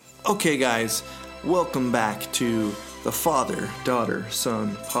Okay, guys, welcome back to the Father, Daughter,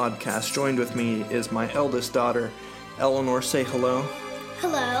 Son podcast. Joined with me is my eldest daughter, Eleanor. Say hello.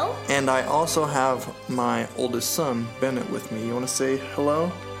 Hello. And I also have my oldest son, Bennett, with me. You want to say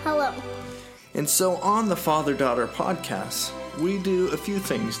hello? Hello. And so on the Father, Daughter podcast, we do a few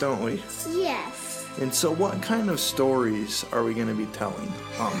things, don't we? Yes. And so what kind of stories are we going to be telling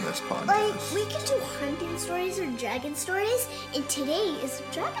on this podcast? Like, we could do hunting stories or dragon stories, and today is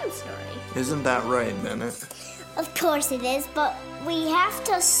a dragon story. Isn't that right, Bennett? Of course it is, but we have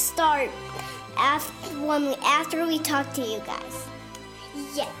to start after we talk to you guys.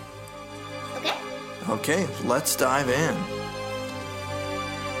 Yeah. Okay? Okay, let's dive in.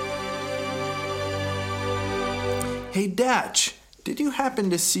 Hey, Datch, did you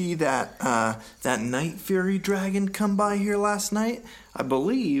happen to see that Night Fury dragon come by here last night? I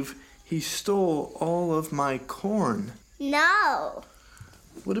believe he stole all of my corn. No.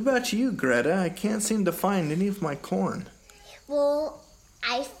 What about you, Greta? I can't seem to find any of my corn. Well,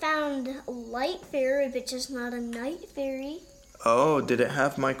 I found a light fairy, but just not a night fairy. Oh, did it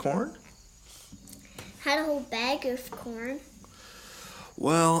have my corn? Had a whole bag of corn.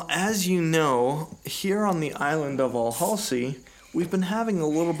 Well, as you know, here on the island of Alhalsey, we've been having a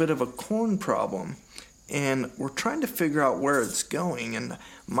little bit of a corn problem, and we're trying to figure out where it's going, and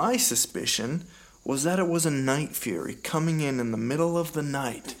my suspicion was that it was a night fury coming in the middle of the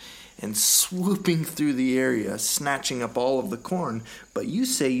night and swooping through the area, snatching up all of the corn. But you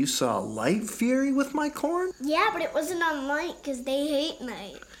say you saw a light fury with my corn? Yeah, but it wasn't on night because they hate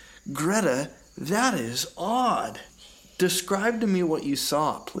night. Greta, that is odd. Describe to me what you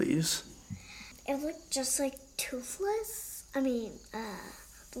saw, please. It looked just like Toothless. The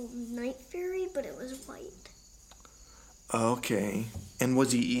night fairy, but it was white. Okay. And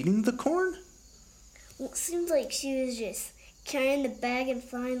was he eating the corn? Well, it seemed like she was just carrying the bag and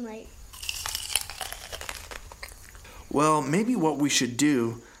flying like... Well, maybe what we should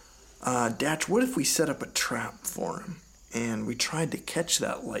do, Datch, what if we set up a trap for him and we tried to catch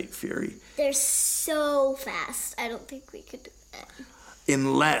that light fury? They're so fast. I don't think we could do that.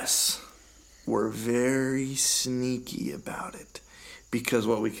 Unless we're very sneaky about it. Because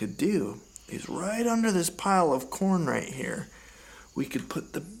what we could do is right under this pile of corn right here, we could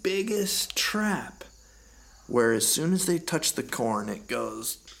put the biggest trap where as soon as they touch the corn, it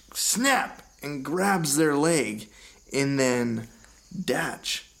goes snap and grabs their leg. And then,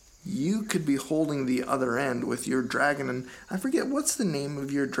 Datch, you could be holding the other end with your dragon. And I forget, what's the name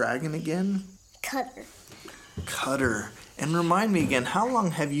of your dragon again? Cutter. Cutter. And remind me again, how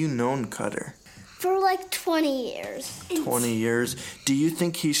long have you known Cutter? For like 20 years. 20 years. Do you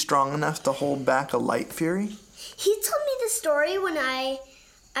think he's strong enough to hold back a light fury? He told me the story when I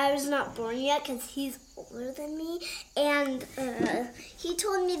was not born yet because he's older than me. And he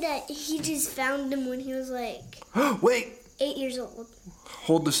told me that he just found him when he was like... Wait! 8 years old.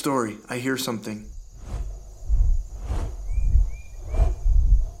 Hold the story. I hear something.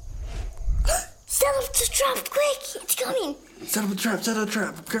 Set up the trap, quick! It's coming! Set up a trap, set up a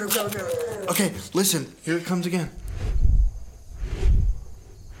trap. Go. Okay, listen. Here it comes again.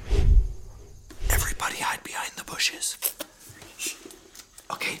 Everybody hide behind the bushes.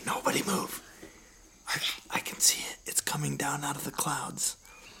 Okay, nobody move. I can see it. It's coming down out of the clouds.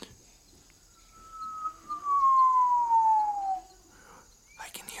 I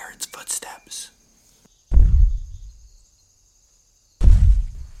can hear its footsteps.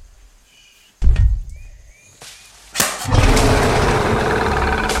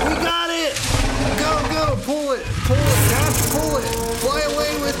 Pull it, Dash, pull it. Fly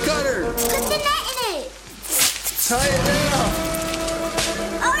away with Cutter. Put the net in it. Tie it down.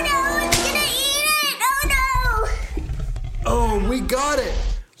 Oh no, it's gonna eat it. Oh no. Oh, we got it.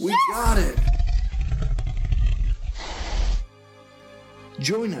 We got it.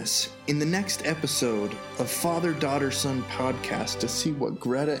 Join us in the next episode of Father, Daughter, Son podcast to see what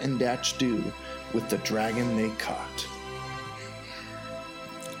Greta and Datch do with the dragon they caught.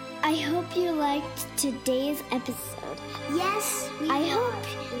 I hope you liked today's episode. Yes, I hope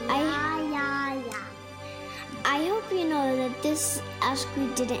you know that this actually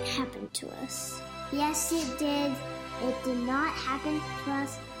didn't happen to us. Yes, it did. It did not happen to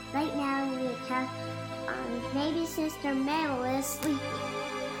us. Right now, we have baby sister Mel is sleeping.